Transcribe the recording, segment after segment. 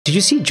Did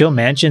you see Joe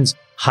Manchin's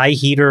high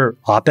heater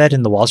op-ed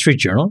in the Wall Street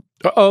Journal?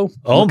 Uh-oh.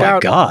 Oh my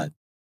God.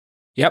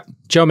 Yep.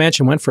 Joe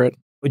Manchin went for it.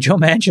 Joe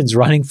Manchin's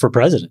running for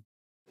president.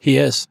 He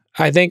is.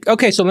 I think,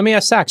 okay, so let me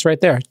ask Sachs right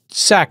there.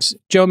 Sachs,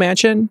 Joe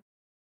Manchin,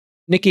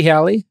 Niki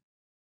Halley,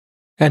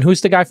 and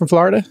who's the guy from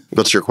Florida?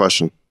 What's your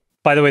question?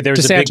 By the way, there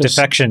was DeSantis. a big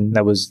defection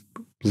that was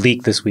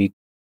leaked this week.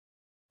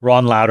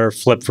 Ron Lauder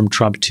flipped from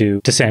Trump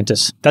to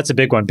DeSantis. That's a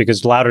big one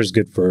because Lauder's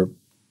good for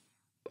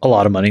a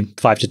lot of money,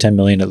 5 to 10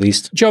 million at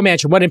least. Joe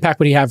Manchin, what impact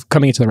would he have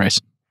coming into the race?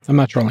 I'm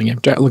not trolling you.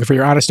 Looking for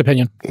your honest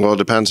opinion. Well, it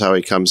depends how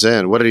he comes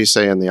in. What did he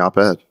say in the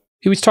op-ed?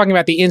 He was talking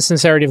about the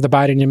insincerity of the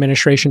Biden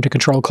administration to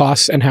control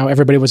costs and how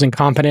everybody was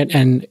incompetent.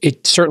 And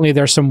it certainly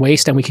there's some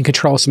waste and we can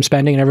control some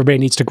spending and everybody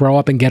needs to grow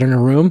up and get in a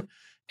room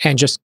and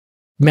just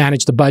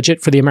manage the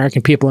budget for the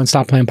American people and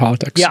stop playing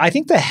politics. Yeah, I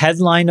think the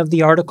headline of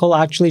the article,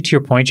 actually, to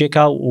your point,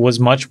 Jacob, was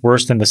much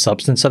worse than the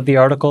substance of the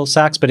article,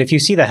 Sachs. But if you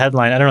see the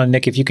headline, I don't know,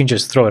 Nick, if you can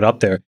just throw it up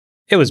there,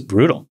 it was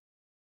brutal.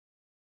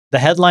 The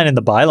headline and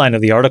the byline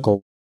of the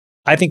article,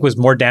 I think, was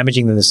more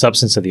damaging than the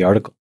substance of the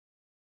article.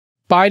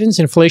 Biden's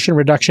Inflation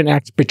Reduction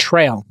Act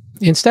betrayal.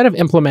 Instead of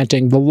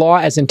implementing the law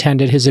as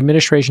intended, his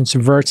administration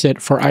subverts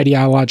it for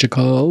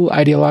ideological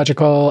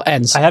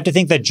ends. I have to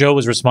think that Joe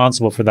was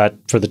responsible for that,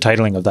 for the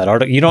titling of that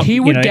article.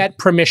 He would get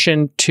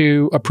permission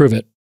to approve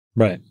it.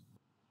 Right.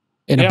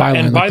 In a byline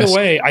and like by this. the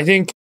way, I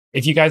think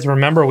if you guys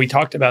remember, we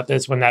talked about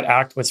this when that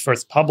act was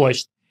first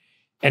published.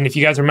 And if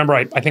you guys remember,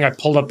 I think I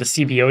pulled up the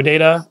CBO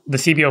data, the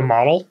CBO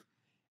model,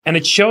 and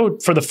it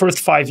showed for the first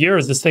 5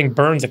 years, this thing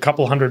burns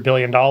 $200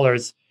 billion.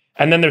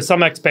 And then there's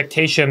some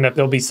expectation that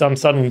there'll be some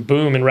sudden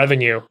boom in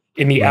revenue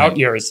in the out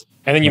years.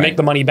 And then you make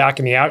the money back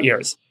in the out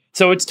years.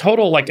 So it's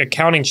total like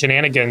accounting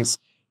shenanigans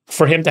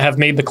for him to have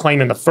made the claim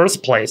in the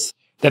first place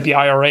that the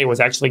IRA was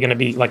actually going to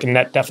be like a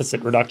net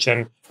deficit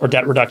reduction or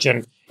debt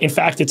reduction. In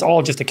fact, it's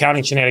all just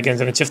accounting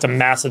shenanigans and it's just a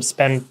massive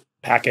spend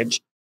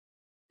package,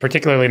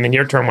 particularly in the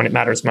near term when it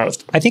matters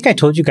most. I think I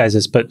told you guys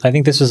this, but I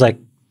think this was like,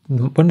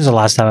 when was the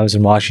last time I was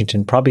in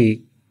Washington?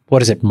 Probably,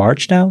 what is it,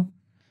 March now?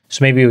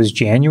 So maybe it was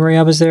January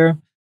I was there.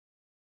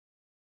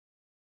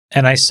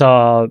 And I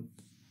saw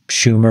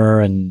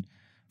Schumer and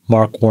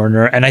Mark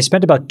Warner, and I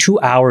spent about 2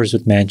 hours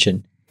with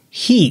Manchin.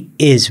 He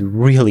is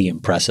really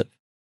impressive.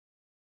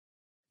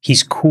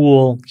 He's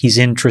cool, he's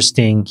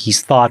interesting,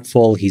 he's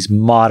thoughtful, he's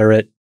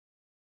moderate.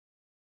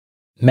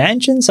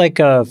 Manchin's like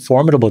a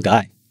formidable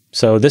guy.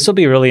 So this will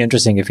be really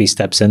interesting if he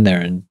steps in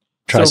there and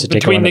tries to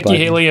take on the between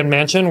Niki Halley and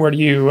Manchin, where do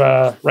you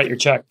write your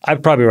check?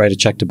 I'd probably write a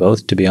check to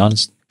both, to be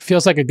honest.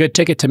 Feels like a good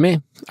ticket to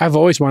me. I've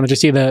always wanted to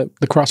see the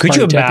cross-party ticket.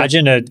 Could you ticket.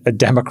 imagine a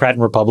Democrat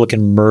and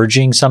Republican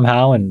merging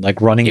somehow and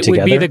like running together?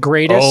 It would be the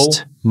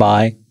greatest. Oh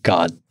my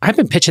God. I've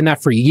been pitching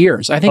that for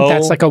years. I think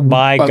that's like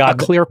a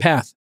clear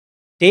path.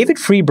 David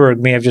Freeberg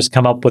may have just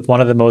come up with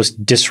one of the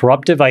most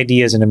disruptive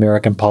ideas in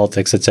American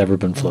politics that's ever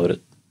been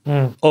floated.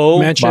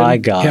 Oh Manchin, my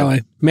God.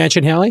 Halley.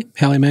 Manchin, Halley?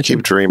 Halley, Manchin.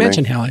 Keep dreaming.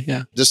 Manchin, Halley,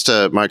 yeah. Just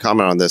my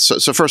comment on this.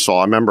 So first of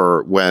all, I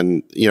remember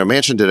when,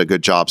 Manchin did a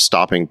good job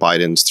stopping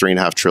Biden's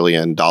 $3.5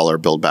 trillion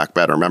Build Back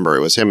Better. Remember, it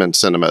was him and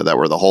Sinema that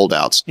were the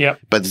holdouts. Yep.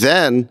 But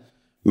then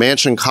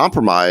Manchin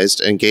compromised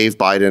and gave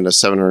Biden a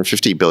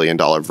 $750 billion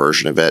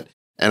version of it.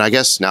 And I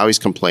guess now he's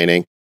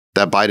complaining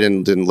that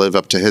Biden didn't live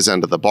up to his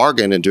end of the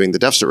bargain in doing the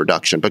deficit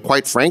reduction. But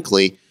quite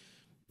frankly,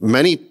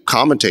 many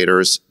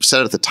commentators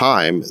said at the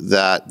time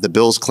that the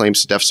bill's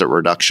claims to deficit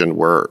reduction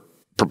were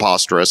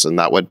preposterous and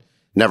that would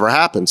never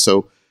happen.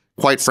 So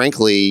quite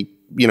frankly,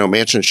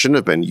 Manchin shouldn't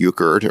have been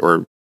euchred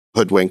or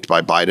hoodwinked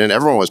by Biden.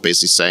 Everyone was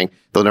basically saying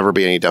there'll never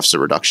be any deficit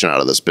reduction out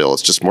of this bill.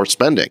 It's just more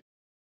spending.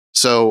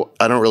 So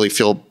I don't really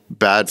feel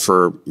bad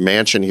for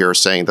Manchin here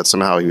saying that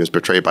somehow he was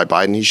betrayed by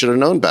Biden. He should have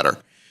known better.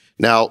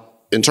 Now,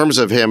 in terms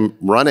of him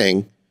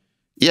running,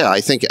 yeah,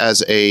 I think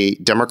as a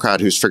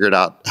Democrat who's figured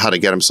out how to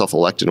get himself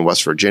elected in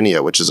West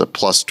Virginia, which is a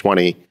plus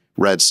 20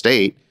 red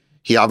state,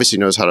 he obviously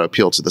knows how to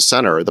appeal to the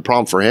center. The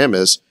problem for him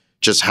is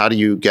just how do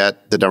you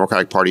get the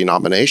Democratic Party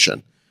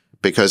nomination?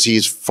 Because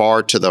he's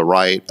far to the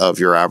right of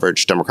your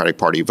average Democratic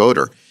Party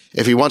voter.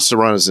 If he wants to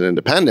run as an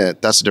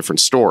independent, that's a different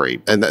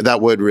story. And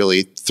that would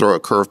really throw a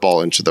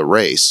curveball into the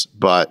race.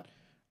 But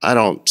I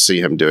don't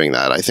see him doing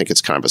that. I think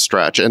it's kind of a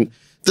stretch. And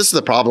this is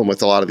the problem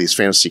with a lot of these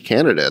fantasy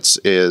candidates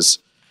is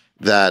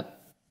that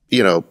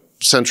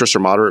centrist or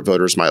moderate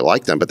voters might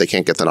like them, but they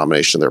can't get the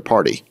nomination of their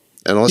party.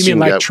 And unless you mean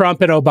like Trump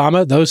and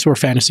Obama? Those were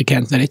fantasy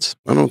candidates.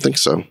 I don't think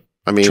so.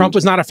 I mean, Trump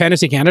was not a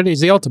fantasy candidate.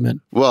 He's the ultimate.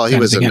 Well, he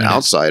was an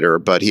outsider,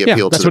 but he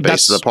appealed to the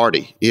base of the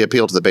party. He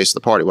appealed to the base of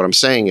the party. What I'm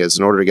saying is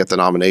in order to get the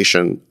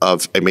nomination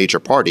of a major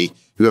party,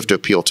 you have to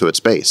appeal to its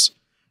base.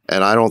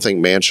 And I don't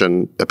think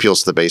Manchin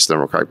appeals to the base of the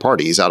Democratic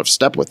Party. He's out of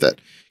step with it.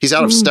 He's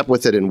out of step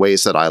with it in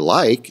ways that I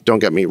like. Don't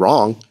get me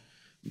wrong.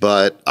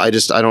 But I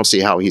don't see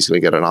how he's going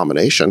to get a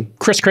nomination.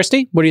 Chris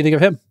Christie, what do you think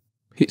of him?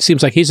 He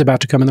seems like he's about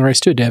to come in the race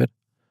too, David.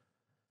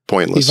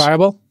 Pointless. He's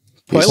viable?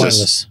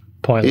 Pointless.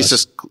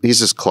 He's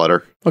just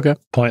clutter. Okay.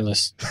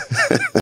 Pointless.